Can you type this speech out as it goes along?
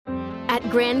At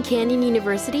Grand Canyon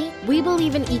University, we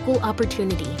believe in equal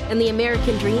opportunity, and the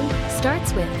American dream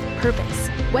starts with purpose.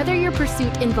 Whether your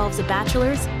pursuit involves a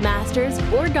bachelor's, master's,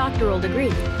 or doctoral degree,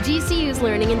 GCU's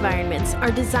learning environments are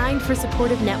designed for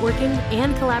supportive networking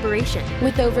and collaboration.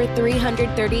 With over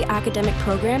 330 academic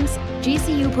programs,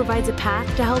 GCU provides a path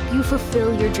to help you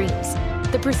fulfill your dreams.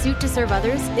 The pursuit to serve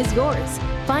others is yours.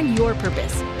 Find your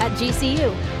purpose at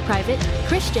GCU. Private,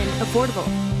 Christian, affordable.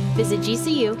 Visit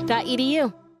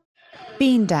gcu.edu.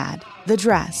 Bean Dad, The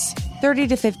Dress, 30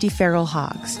 to 50 Feral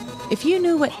Hogs. If you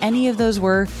knew what any of those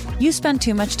were, you spend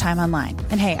too much time online.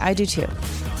 And hey, I do too.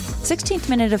 16th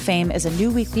Minute of Fame is a new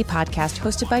weekly podcast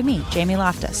hosted by me, Jamie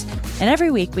Loftus. And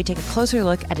every week we take a closer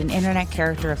look at an internet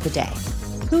character of the day.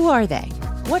 Who are they?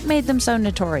 What made them so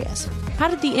notorious? How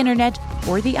did the internet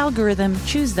or the algorithm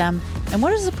choose them? And what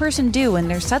does a person do when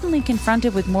they're suddenly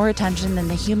confronted with more attention than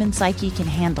the human psyche can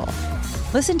handle?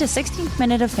 Listen to 16th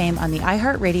Minute of Fame on the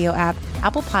iHeartRadio app,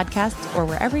 Apple Podcasts, or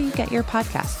wherever you get your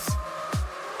podcasts.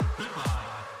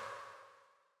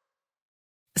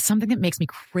 Something that makes me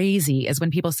crazy is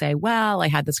when people say, well, I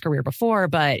had this career before,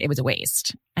 but it was a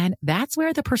waste. And that's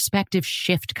where the perspective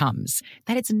shift comes,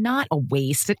 that it's not a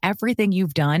waste, that everything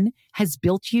you've done has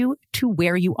built you to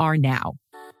where you are now.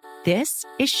 This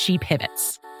is She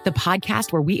Pivots, the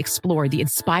podcast where we explore the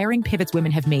inspiring pivots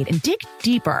women have made and dig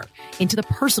deeper into the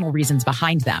personal reasons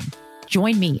behind them.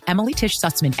 Join me, Emily Tish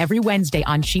Sussman, every Wednesday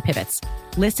on She Pivots.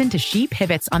 Listen to She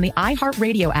Pivots on the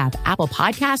iHeartRadio app, Apple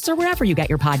Podcasts, or wherever you get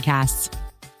your podcasts.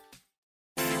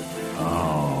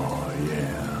 Oh,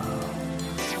 yeah.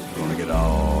 Gonna get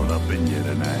all up in you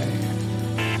tonight.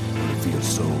 It feels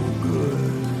so good.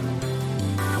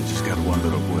 I just got one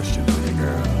little question for you,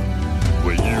 girl.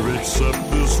 Will you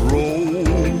accept this rose?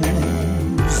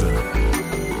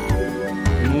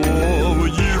 Oh, will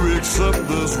you accept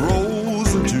this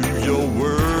rose into your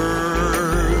world?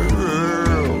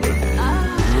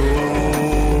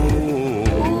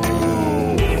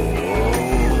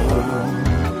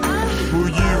 Will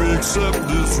you accept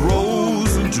this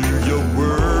rose into your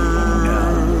world?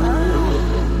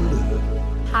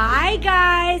 Hi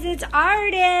guys, it's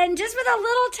Arden, just with a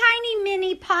little tiny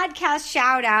mini podcast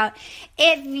shout out.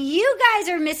 If you guys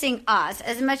are missing us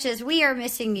as much as we are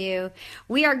missing you,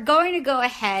 we are going to go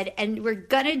ahead and we're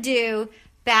going to do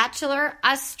Bachelor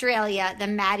Australia, the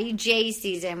Maddie J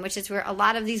season, which is where a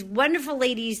lot of these wonderful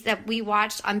ladies that we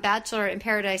watched on Bachelor in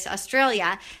Paradise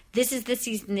Australia, this is the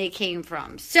season they came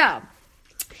from. So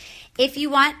if you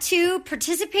want to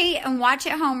participate and watch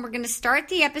at home, we're going to start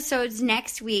the episodes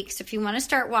next week. So if you want to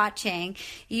start watching,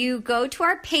 you go to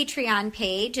our Patreon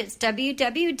page. It's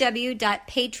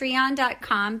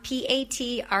www.patreon.com,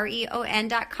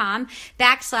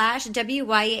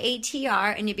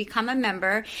 patreon.com/WYATR, and you become a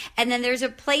member. And then there's a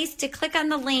place to click on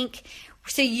the link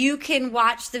so you can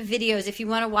watch the videos if you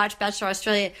want to watch Bachelor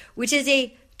Australia, which is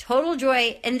a total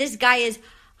joy. And this guy is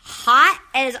hot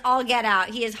as all get out.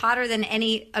 He is hotter than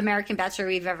any American Bachelor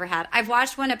we've ever had. I've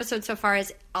watched one episode so far.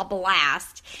 It's a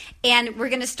blast. And we're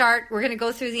going to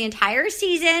go through the entire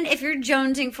season if you're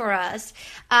jonesing for us.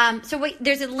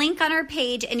 There's a link on our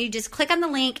page and you just click on the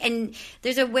link and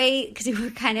there's a way, because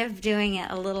we're kind of doing it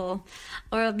a little,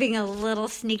 or being a little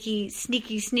sneaky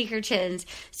sneaker chins.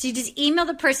 So you just email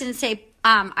the person and say,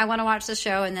 I want to watch the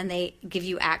show, and then they give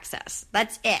you access.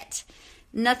 That's it.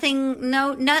 Nothing,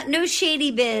 no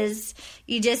shady biz.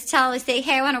 You just say,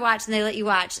 hey, I want to watch, and they let you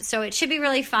watch. So it should be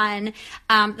really fun.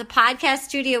 The podcast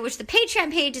studio, which the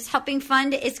Patreon page is helping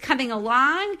fund, is coming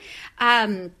along.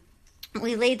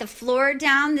 We laid the floor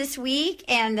down this week,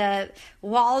 and the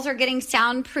walls are getting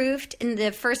soundproofed in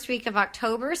the first week of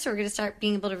October. So we're going to start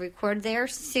being able to record there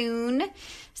soon.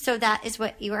 So that is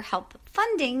what you are help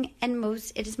funding, and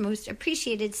it is most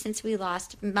appreciated since we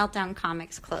lost Meltdown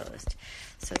Comics closed.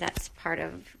 So that's part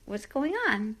of what's going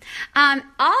on.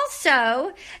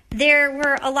 Also, there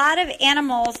were a lot of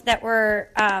animals that were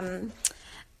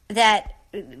that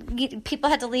people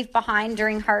had to leave behind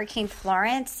during Hurricane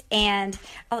Florence, and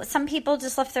some people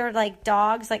just left their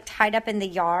dogs tied up in the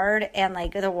yard, and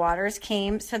the waters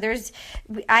came. So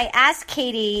I asked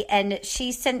Katie, and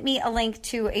she sent me a link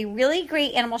to a really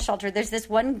great animal shelter. There's this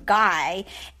one guy,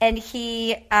 and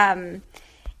he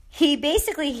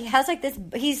basically has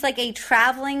he's a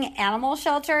traveling animal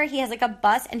shelter. He has a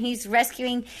bus, and he's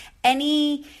rescuing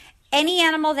any any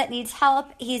animal that needs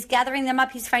help, he's gathering them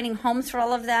up. He's finding homes for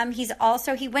all of them.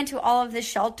 He went to all of the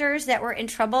shelters that were in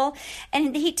trouble,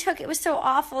 and it was so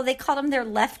awful. They called them their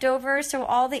leftovers. So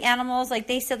all the animals, like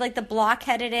they said, like the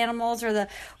block-headed animals or the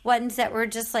ones that were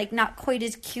just like not quite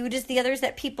as cute as the others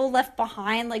that people left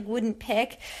behind, like wouldn't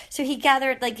pick. So he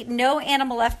gathered like no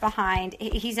animal left behind.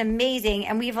 He's amazing.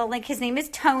 And we have a link. His name is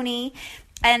Tony,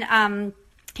 and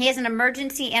he has an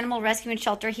emergency animal rescue and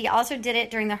shelter. He also did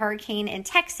it during the hurricane in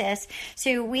Texas.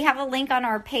 So we have a link on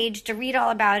our page to read all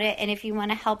about it. And if you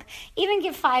want to help, even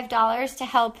give $5 to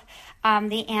help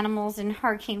the animals in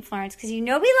Hurricane Florence, because we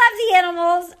love the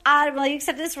animals. Well,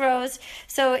 except this Rose.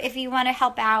 So if you want to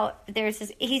help out,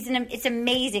 it's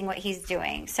amazing what he's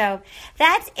doing. So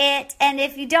that's it. And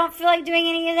if you don't feel like doing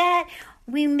any of that,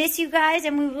 we miss you guys,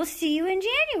 and we will see you in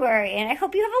January. And I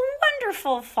hope you have a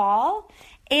wonderful fall.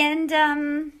 And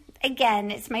again,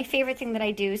 it's my favorite thing that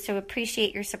I do, so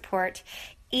appreciate your support.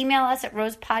 Email us at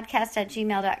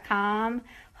rosepodcast@gmail.com.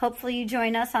 Hopefully you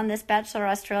join us on this Bachelor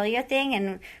Australia thing,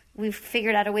 and we've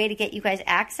figured out a way to get you guys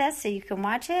access so you can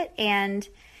watch it. And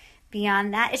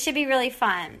beyond that, it should be really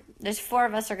fun. There's 4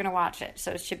 of us are going to watch it,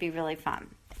 so it should be really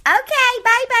fun. Okay,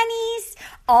 bye, bunnies.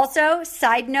 Also,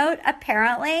 side note,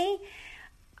 apparently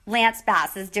Lance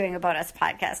Bass is doing a bonus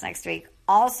podcast next week.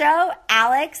 Also,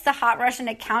 Alex, the hot Russian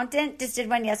accountant, just did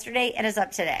one yesterday and is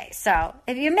up today. So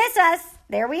if you miss us,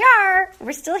 there we are.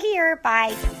 We're still here.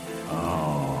 Bye.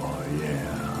 Oh,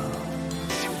 yeah.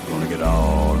 Gonna get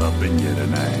all up in you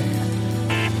tonight.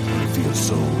 Gonna feel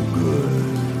so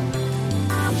good.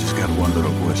 I just got one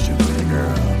little question for you,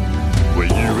 girl. Will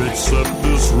you accept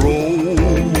this rose?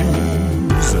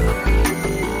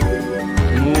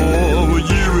 Oh, will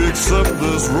you accept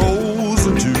this rose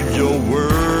into your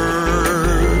world?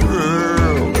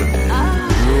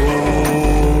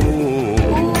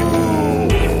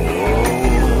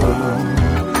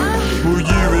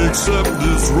 Accept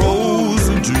this rose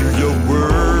into your world.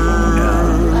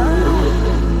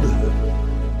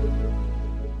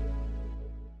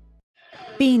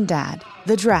 Bean Dad,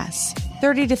 The Dress,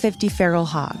 30 to 50 Feral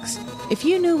Hogs. If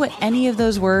you knew what any of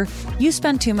those were, you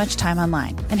spend too much time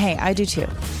online. And hey, I do too.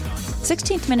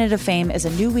 16th Minute of Fame is a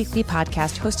new weekly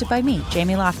podcast hosted by me,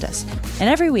 Jamie Loftus. And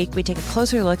every week we take a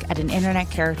closer look at an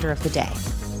internet character of the day.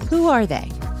 Who are they?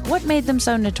 What made them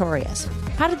so notorious?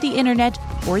 How did the internet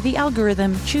or the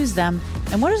algorithm choose them?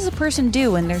 And what does a person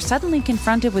do when they're suddenly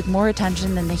confronted with more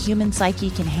attention than the human psyche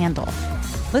can handle?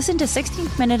 Listen to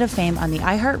 16th Minute of Fame on the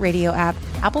iHeartRadio app,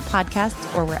 Apple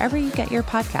Podcasts, or wherever you get your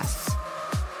podcasts.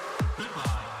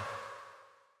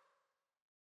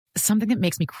 Something that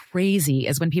makes me crazy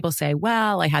is when people say,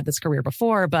 well, I had this career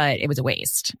before, but it was a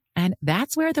waste. And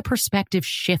that's where the perspective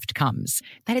shift comes,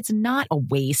 that it's not a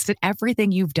waste, that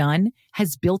everything you've done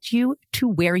has built you to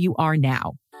where you are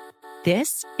now.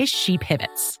 This is She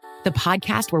Pivots, the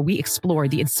podcast where we explore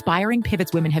the inspiring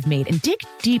pivots women have made and dig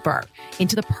deeper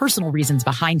into the personal reasons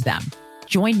behind them.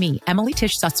 Join me, Emily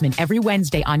Tish Sussman, every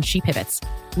Wednesday on She Pivots.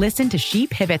 Listen to She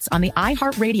Pivots on the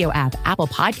iHeartRadio app, Apple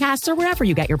Podcasts, or wherever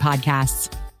you get your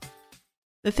podcasts.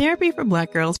 The Therapy for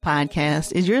Black Girls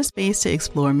podcast is your space to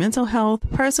explore mental health,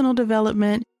 personal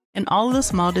development, and all of the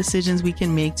small decisions we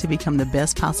can make to become the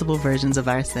best possible versions of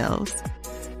ourselves.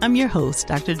 I'm your host,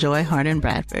 Dr. Joy Harden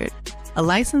Bradford, a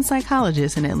licensed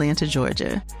psychologist in Atlanta,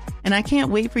 Georgia, and I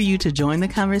can't wait for you to join the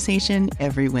conversation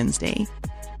every Wednesday.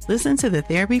 Listen to the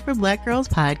Therapy for Black Girls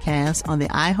podcast on the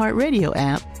iHeartRadio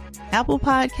app, Apple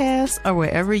Podcasts, or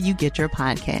wherever you get your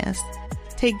podcasts.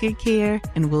 Take good care,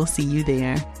 and we'll see you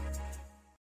there.